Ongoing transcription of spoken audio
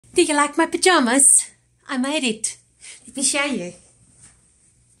Do you like my pyjamas? I made it. Let me show you.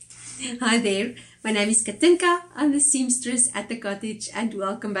 Hi there, my name is Katinka. I'm the seamstress at the cottage and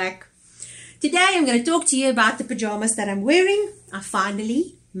welcome back. Today I'm going to talk to you about the pyjamas that I'm wearing. I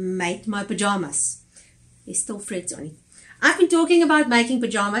finally made my pyjamas. There's still threads on it. I've been talking about making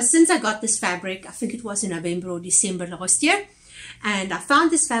pyjamas since I got this fabric. I think it was in November or December last year. And I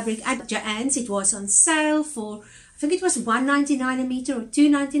found this fabric at Joann's. It was on sale for, I think it was $1.99 a meter or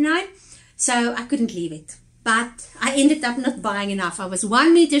 $2.99. So I couldn't leave it. But I ended up not buying enough. I was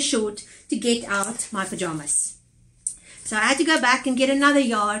 1 meter short to get out my pyjamas. So I had to go back and get another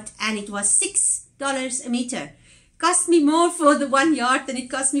yard, and it was $6 a meter. Cost me more for the 1 yard than it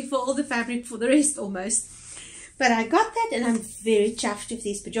cost me for all the fabric for the rest almost. But I got that and I'm very chuffed with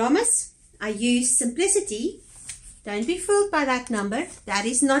these pyjamas. I use Simplicity. Don't be fooled by that number. That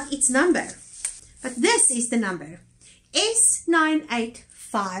is not its number. But this is the number.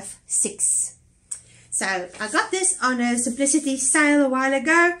 S9856. So I got this on a Simplicity sale a while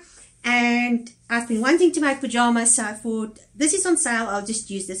ago. And I've been wanting to make pyjamas. So I thought, this is on sale. I'll just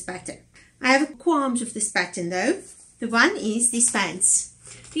use this pattern. I have qualms with this pattern though. The one is these pants.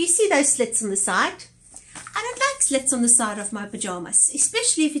 Do you see those slits on the side? I don't like slits on the side of my pyjamas,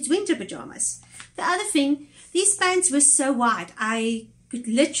 especially if it's winter pyjamas. The other thing, these pants were so wide, I could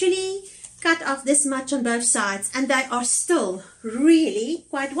literally cut off this much on both sides and they are still really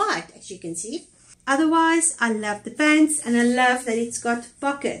quite wide, as you can see. Otherwise, I love the pants and I love that it's got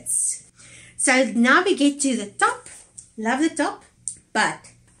pockets. So now we get to the top. Love the top,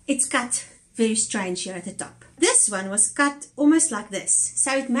 but it's cut very strange here at the top. This one was cut almost like this,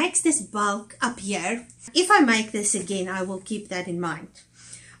 so it makes this bulk up here. If I make this again, I will keep that in mind.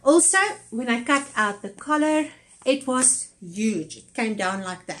 Also, when I cut out the collar, it was huge. It came down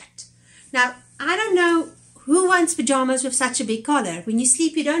like that. Now, I don't know who wants pyjamas with such a big collar. When you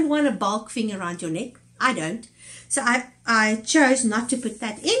sleep, you don't want a bulk thing around your neck. I don't. So I chose not to put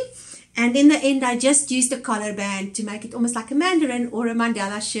that in. And in the end, I just used a collar band to make it almost like a mandarin or a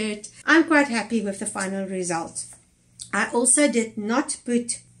mandala shirt. I'm quite happy with the final result. I also did not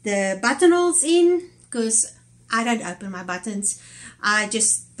put the buttonholes in because I don't open my buttons. I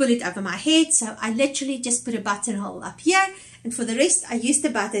just pull it over my head. So I literally just put a buttonhole up here. And for the rest, I used the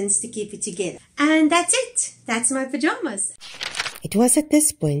buttons to keep it together. And that's it. That's my pyjamas. It was at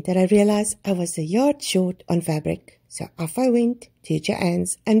this point that I realized I was a yard short on fabric. So off I went to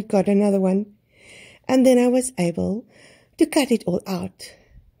Joann's and got another one. And then I was able to cut it all out.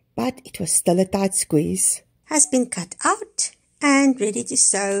 But it was still a tight squeeze. Has been cut out and ready to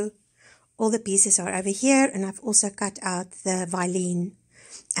sew. All the pieces are over here, and I've also cut out the violin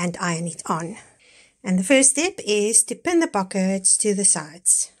and iron it on. And the first step is to pin the pockets to the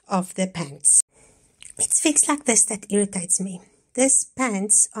sides of the pants. It's fixed like this that irritates me. These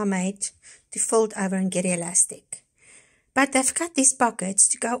pants are made to fold over and get elastic. But they've cut these pockets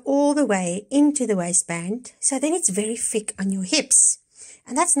to go all the way into the waistband, so then it's very thick on your hips.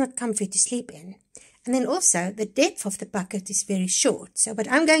 And that's not comfy to sleep in. And then also, the depth of the pocket is very short. So what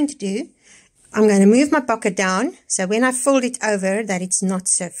I'm going to do, I'm going to move my pocket down, so when I fold it over, that it's not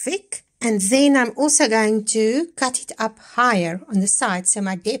so thick. And then I'm also going to cut it up higher on the side, so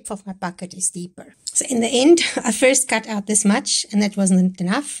my depth of my pocket is deeper. So in the end, I first cut out this much, and that wasn't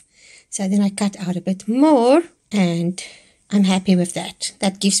enough. So then I cut out a bit more, and I'm happy with that.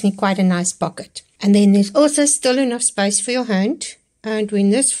 That gives me quite a nice pocket. And then there's also still enough space for your hand. And when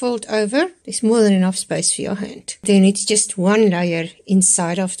this folds over, there's more than enough space for your hand. Then it's just one layer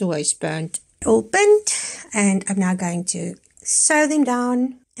inside of the waistband. All pinned. And I'm now going to sew them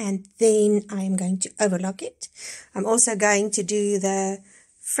down. And then I'm going to overlock it. I'm also going to do the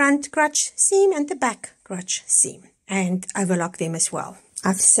front crotch seam and the back crotch seam. And overlock them as well.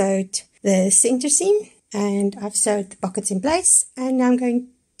 I've sewed the center seam. And I've sewed the pockets in place. And now I'm going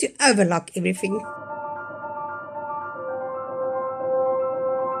to overlock everything.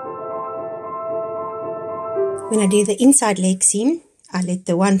 When I do the inside leg seam, I let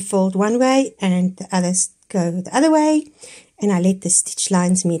the one fold one way and the others go the other way. And I let the stitch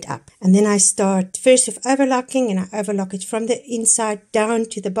lines meet up. And then I start first with overlocking, and I overlock it from the inside down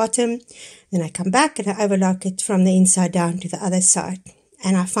to the bottom. Then I come back and I overlock it from the inside down to the other side.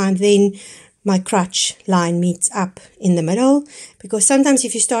 And I find then my crotch line meets up in the middle, because sometimes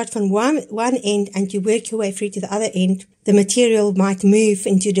if you start from one end and you work your way through to the other end, the material might move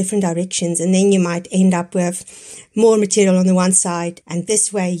into different directions, and then you might end up with more material on the one side, and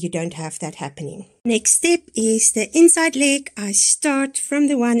this way you don't have that happening. Next step is the inside leg. I start from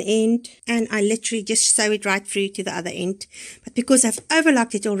the one end and I literally just sew it right through to the other end, but because I've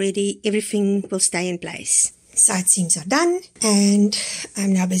overlocked it already, everything will stay in place. Side seams are done, and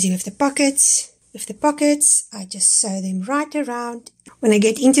I'm now busy with the pockets. With the pockets, I just sew them right around. When I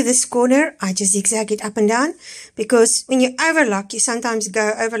get into this corner, I just zigzag it up and down, because when you overlock, you sometimes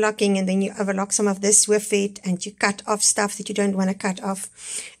go overlocking and then you overlock some of this with it and you cut off stuff that you don't want to cut off.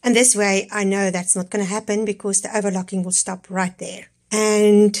 And this way, I know that's not going to happen because the overlocking will stop right there.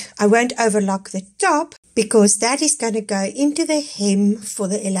 And I won't overlock the top because that is going to go into the hem for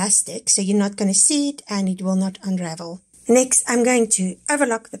the elastic, so you're not going to see it and it will not unravel. Next, I'm going to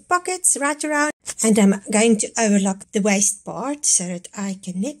overlock the pockets right around, and I'm going to overlock the waist part so that I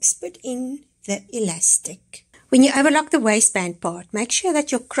can next put in the elastic. When you overlock the waistband part, make sure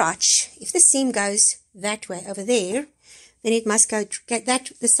that your crotch, if the seam goes that way over there, then it must go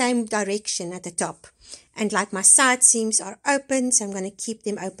the same direction at the top. And like my side seams are open, so I'm going to keep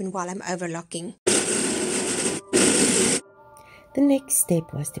them open while I'm overlocking. The next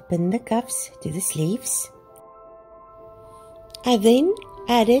step was to pin the cuffs to the sleeves. I then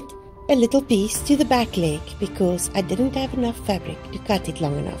added a little piece to the back leg because I didn't have enough fabric to cut it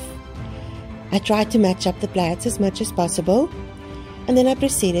long enough. I tried to match up the plaids as much as possible, and then I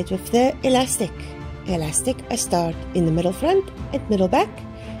proceeded with the elastic. I start in the middle front and middle back,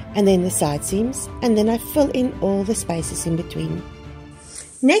 and then the side seams, and then I fill in all the spaces in between.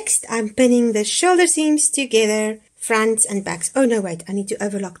 Next, I'm pinning the shoulder seams together, fronts and backs. Oh no, wait, I need to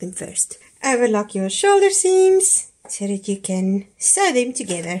overlock them first. Overlock your shoulder seams so that you can sew them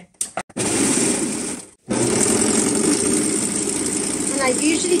together. And I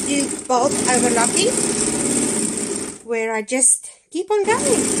usually do bulk overlocking, where I just keep on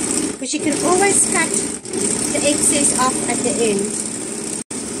going, because you can always cut the excess off at the end.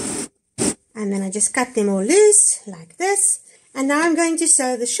 And then I just cut them all loose like this. And now I'm going to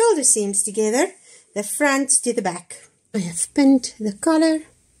sew the shoulder seams together, the front to the back. I have pinned the collar,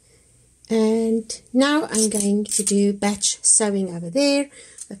 and now I'm going to do batch sewing over there,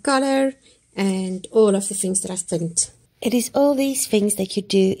 the collar, and all of the things that I've pinned. It is all these things that you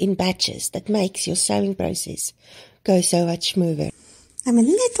do in batches that makes your sewing process go so much smoother. I'm a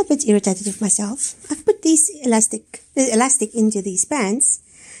little bit irritated with myself. I've put the elastic into these pants,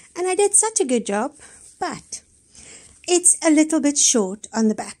 and I did such a good job, but it's a little bit short on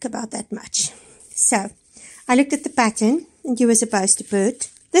the back, about that much. So I looked at the pattern, and you were supposed to put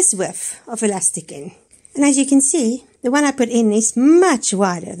this width of elastic in. And as you can see, the one I put in is much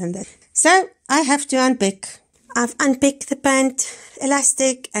wider than this. So I have to unpick. I've unpicked the pant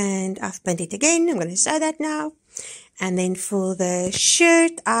elastic and I've pinned it again. I'm going to sew that now. And then for the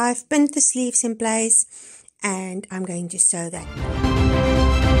shirt, I've pinned the sleeves in place and I'm going to sew that now.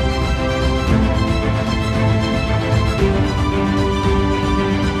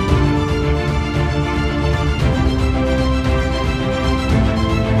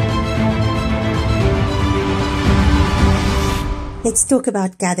 Let's talk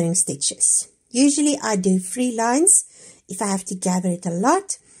about gathering stitches. Usually I do 3 lines if I have to gather it a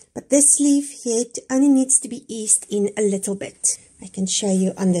lot, but this sleeve head only needs to be eased in a little bit. I can show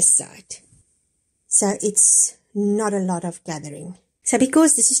you on this side. So it's not a lot of gathering. So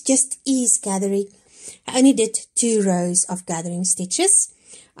because this is just ease gathering, I only did 2 rows of gathering stitches.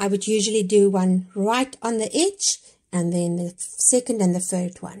 I would usually do one right on the edge and then the second and the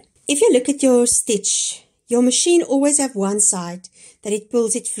third one. If you look at your stitch, your machine always have one side that it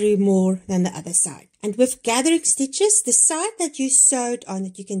pulls it through more than the other side. And with gathering stitches, the side that you sewed on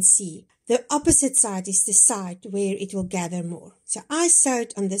that you can see, the opposite side is the side where it will gather more. So I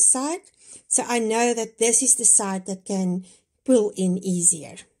sewed on this side, so I know that this is the side that can pull in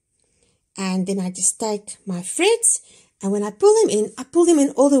easier. And then I just take my threads, and when I pull them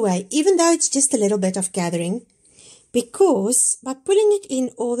in all the way, even though it's just a little bit of gathering, because by pulling it in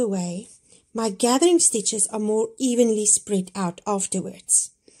all the way, my gathering stitches are more evenly spread out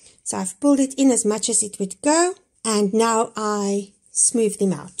afterwards. So I've pulled it in as much as it would go, and now I smooth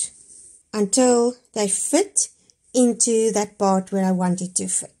them out until they fit into that part where I want it to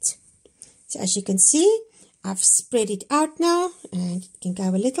fit. So as you can see, I've spread it out now, and it can go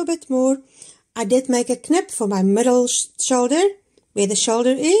a little bit more. I did make a knip for my middle shoulder, where the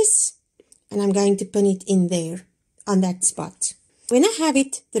shoulder is, and I'm going to pin it in there on that spot. When I have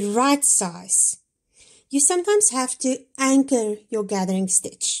it the right size, you sometimes have to anchor your gathering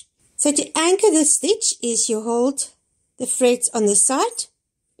stitch. So to anchor the stitch is you hold the threads on the side,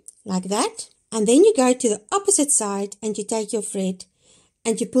 like that, and then you go to the opposite side and you take your thread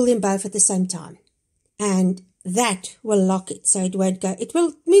and you pull them both at the same time. And that will lock it, so it won't go. It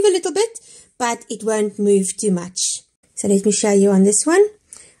will move a little bit, but it won't move too much. So let me show you on this one.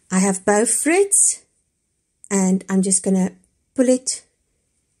 I have both threads, and I'm just going to pull it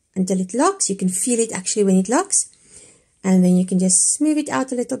until it locks. You can feel it actually when it locks. And then you can just smooth it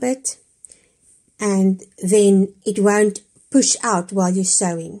out a little bit. And then it won't push out while you're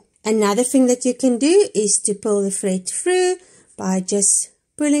sewing. Another thing that you can do is to pull the thread through by just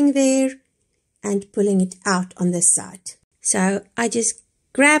pulling there and pulling it out on this side. So I just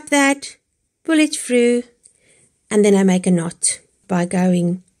grab that, pull it through, and then I make a knot by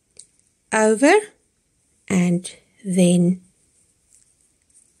going over and then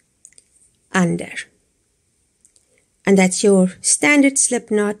under. And that's your standard slip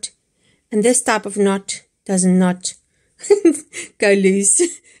knot. And this type of knot does not go loose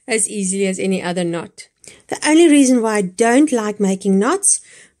as easily as any other knot. The only reason why I don't like making knots,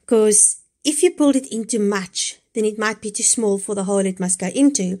 because if you pulled it in too much, then it might be too small for the hole it must go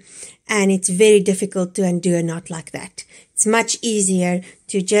into, and it's very difficult to undo a knot like that. It's much easier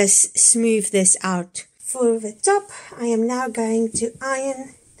to just smooth this out. For the top, I am now going to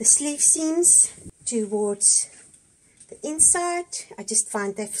iron the sleeve seams towards the inside. I just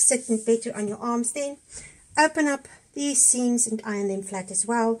find they're sitting better on your arms then. Open up these seams and iron them flat as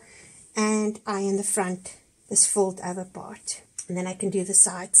well, and iron the front, this fold over part, and then I can do the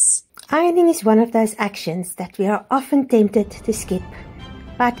sides. Ironing is one of those actions that we are often tempted to skip,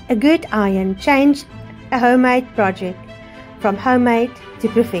 but a good iron changed a homemade project from homemade to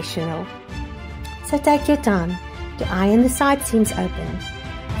professional. So take your time to iron the side seams open,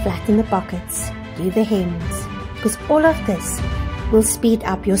 flatten the pockets, do the hems, because all of this will speed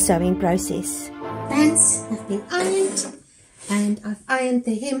up your sewing process. Pants have been ironed, and I've ironed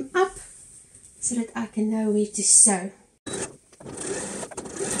the hem up so that I can know where to sew.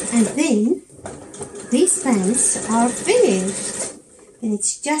 And then these pants are finished. And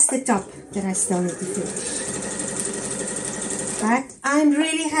it's just the top that I still need to finish. But I'm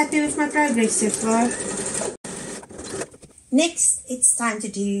really happy with my progress so far. Next, it's time to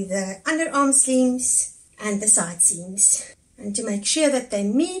do the underarm seams and the side seams. And to make sure that they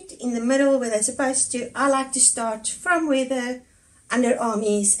meet in the middle where they're supposed to, I like to start from where the underarm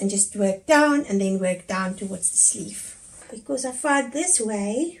is and just work down and then work down towards the sleeve. Because I find this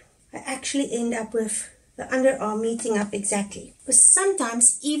way, I actually end up with the underarm meeting up exactly. Because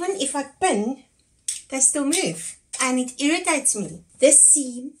sometimes, even if I pin, they still move. And it irritates me. This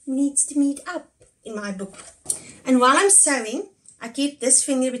seam needs to meet up in my book. And while I'm sewing, I keep this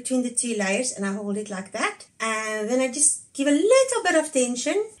finger between the two layers and I hold it like that. And then I just give a little bit of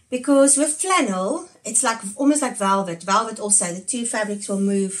tension, because with flannel, it's like almost like velvet. Velvet also, the two fabrics will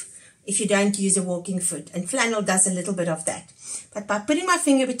move if you don't use a walking foot. And flannel does a little bit of that. But by putting my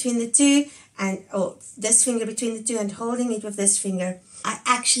finger between the two, or this finger between the two and holding it with this finger, I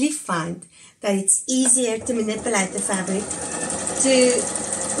actually find that it's easier to manipulate the fabric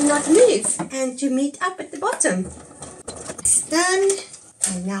to not move and to meet up at the bottom. It's done.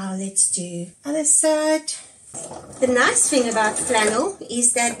 And now let's do other side. The nice thing about flannel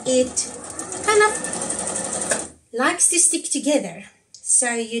is that it kind of likes to stick together.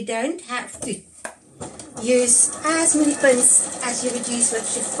 So you don't have to use as many pins as you would use with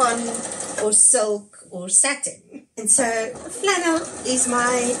chiffon or silk or satin. And so flannel is my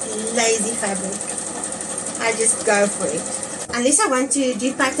lazy fabric. I just go for it. Unless I want to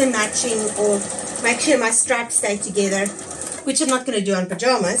do pattern matching or make sure my stripes stay together, which I'm not going to do on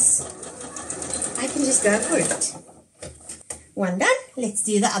pajamas, I can just go for it. One done. Let's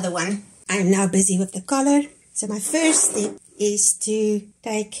do the other one. I am now busy with the collar. So my first step is to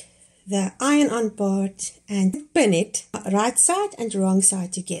take the iron-on part and pin it right side and wrong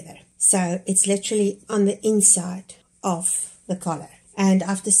side together. So it's literally on the inside of the collar. And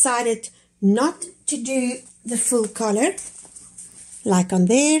I've decided not to do the full collar like on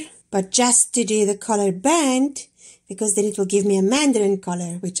there, but just to do the collar band, because then it will give me a mandarin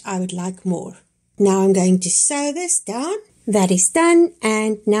collar, which I would like more. Now I'm going to sew this down. That is done,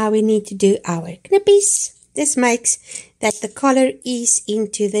 and now we need to do our knippies. This makes that the collar is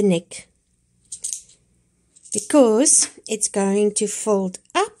into the neck, because it's going to fold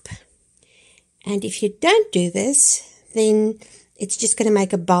up, and if you don't do this, then it's just going to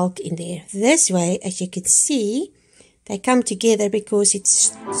make a bulk in there. This way, as you can see, they come together because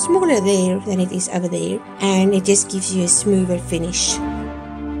it's smaller there than it is over there, and it just gives you a smoother finish.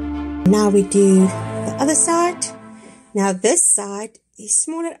 Now we do the other side. Now this side is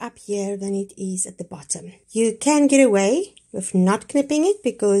smaller up here than it is at the bottom. You can get away with not knipping it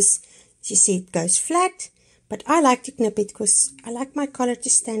because, as you see, it goes flat. But I like to knip it because I like my collar to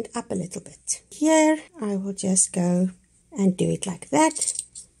stand up a little bit. Here, I will just go and do it like that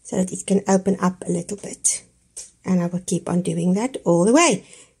so that it can open up a little bit. And I will keep on doing that all the way.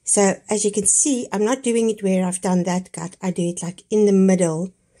 So, as you can see, I'm not doing it where I've done that cut. I do it like in the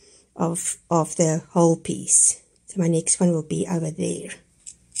middle of the whole piece. So my next one will be over there.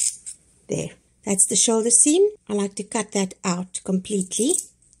 There. That's the shoulder seam. I like to cut that out completely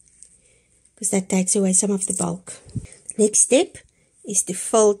because that takes away some of the bulk. The next step is to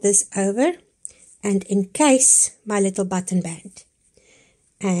fold this over and encase my little button band.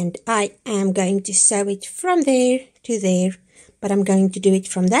 And I am going to sew it from there to there, but I'm going to do it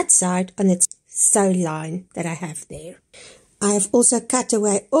from that side on the sew line that I have there. I have also cut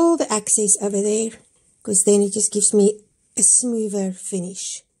away all the excess over there because then it just gives me a smoother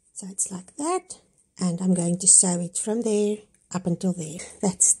finish. So it's like that, and I'm going to sew it from there up until there.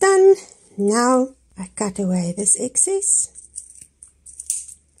 That's done. Now I cut away this excess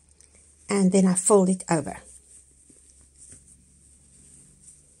and then I fold it over.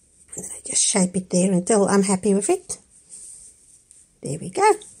 And then I just shape it there until I'm happy with it. There we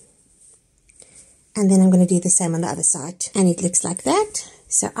go. And then I'm going to do the same on the other side. And it looks like that.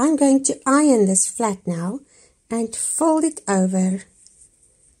 So I'm going to iron this flat now and fold it over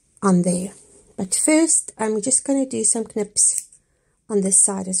on there. But first I'm just going to do some knips on this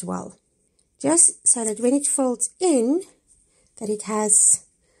side as well. Just so that when it folds in, that it has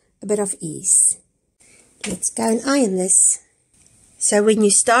a bit of ease. Let's go and iron this. So when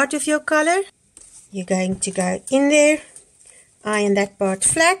you start with your collar, you're going to go in there, iron that part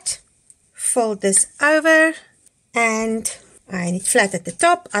flat, fold this over and iron it flat at the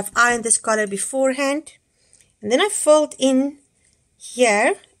top. I've ironed this collar beforehand, and then I fold in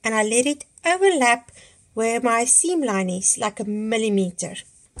here and I let it overlap where my seam line is, like a millimeter.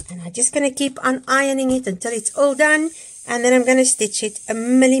 And I'm just going to keep on ironing it until it's all done, and then I'm going to stitch it a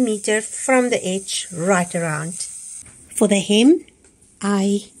millimeter from the edge right around. For the hem,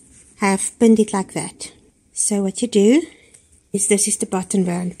 I have pinned it like that. So what you do is, this is the button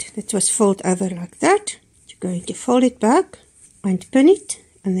band that was folded over like that. You're going to fold it back and pin it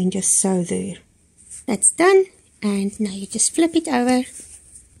and then just sew there. That's done, and now you just flip it over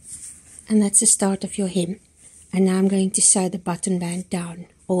and that's the start of your hem. And now I'm going to sew the button band down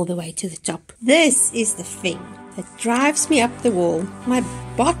all the way to the top. This is the thing that drives me up the wall. My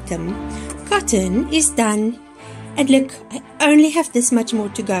bottom cotton is done. And look, I only have this much more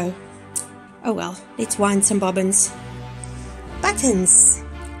to go. Oh well, let's wind some bobbins. Buttons.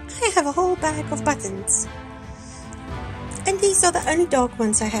 I have a whole bag of buttons. And these are the only dark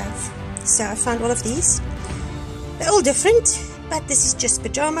ones I have. So I found all of these. They're all different, but this is just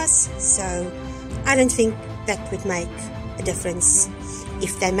pajamas, so I don't think that would make a difference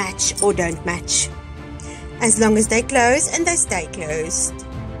if they match or don't match. As long as they close and they stay closed.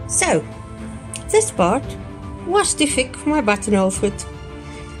 So, this part was too thick for my buttonhole foot.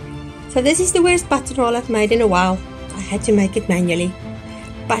 So this is the worst buttonhole I've made in a while. I had to make it manually.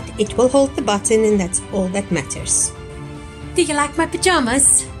 But it will hold the button, and that's all that matters. Do you like my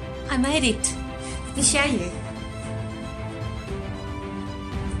pajamas? I made it. Let me show you.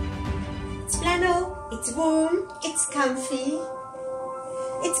 It's flannel, it's warm, it's comfy,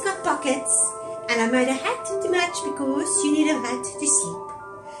 it's got pockets, and I made a hat to match because you need a hat to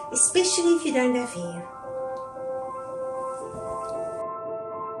sleep, especially if you don't have hair.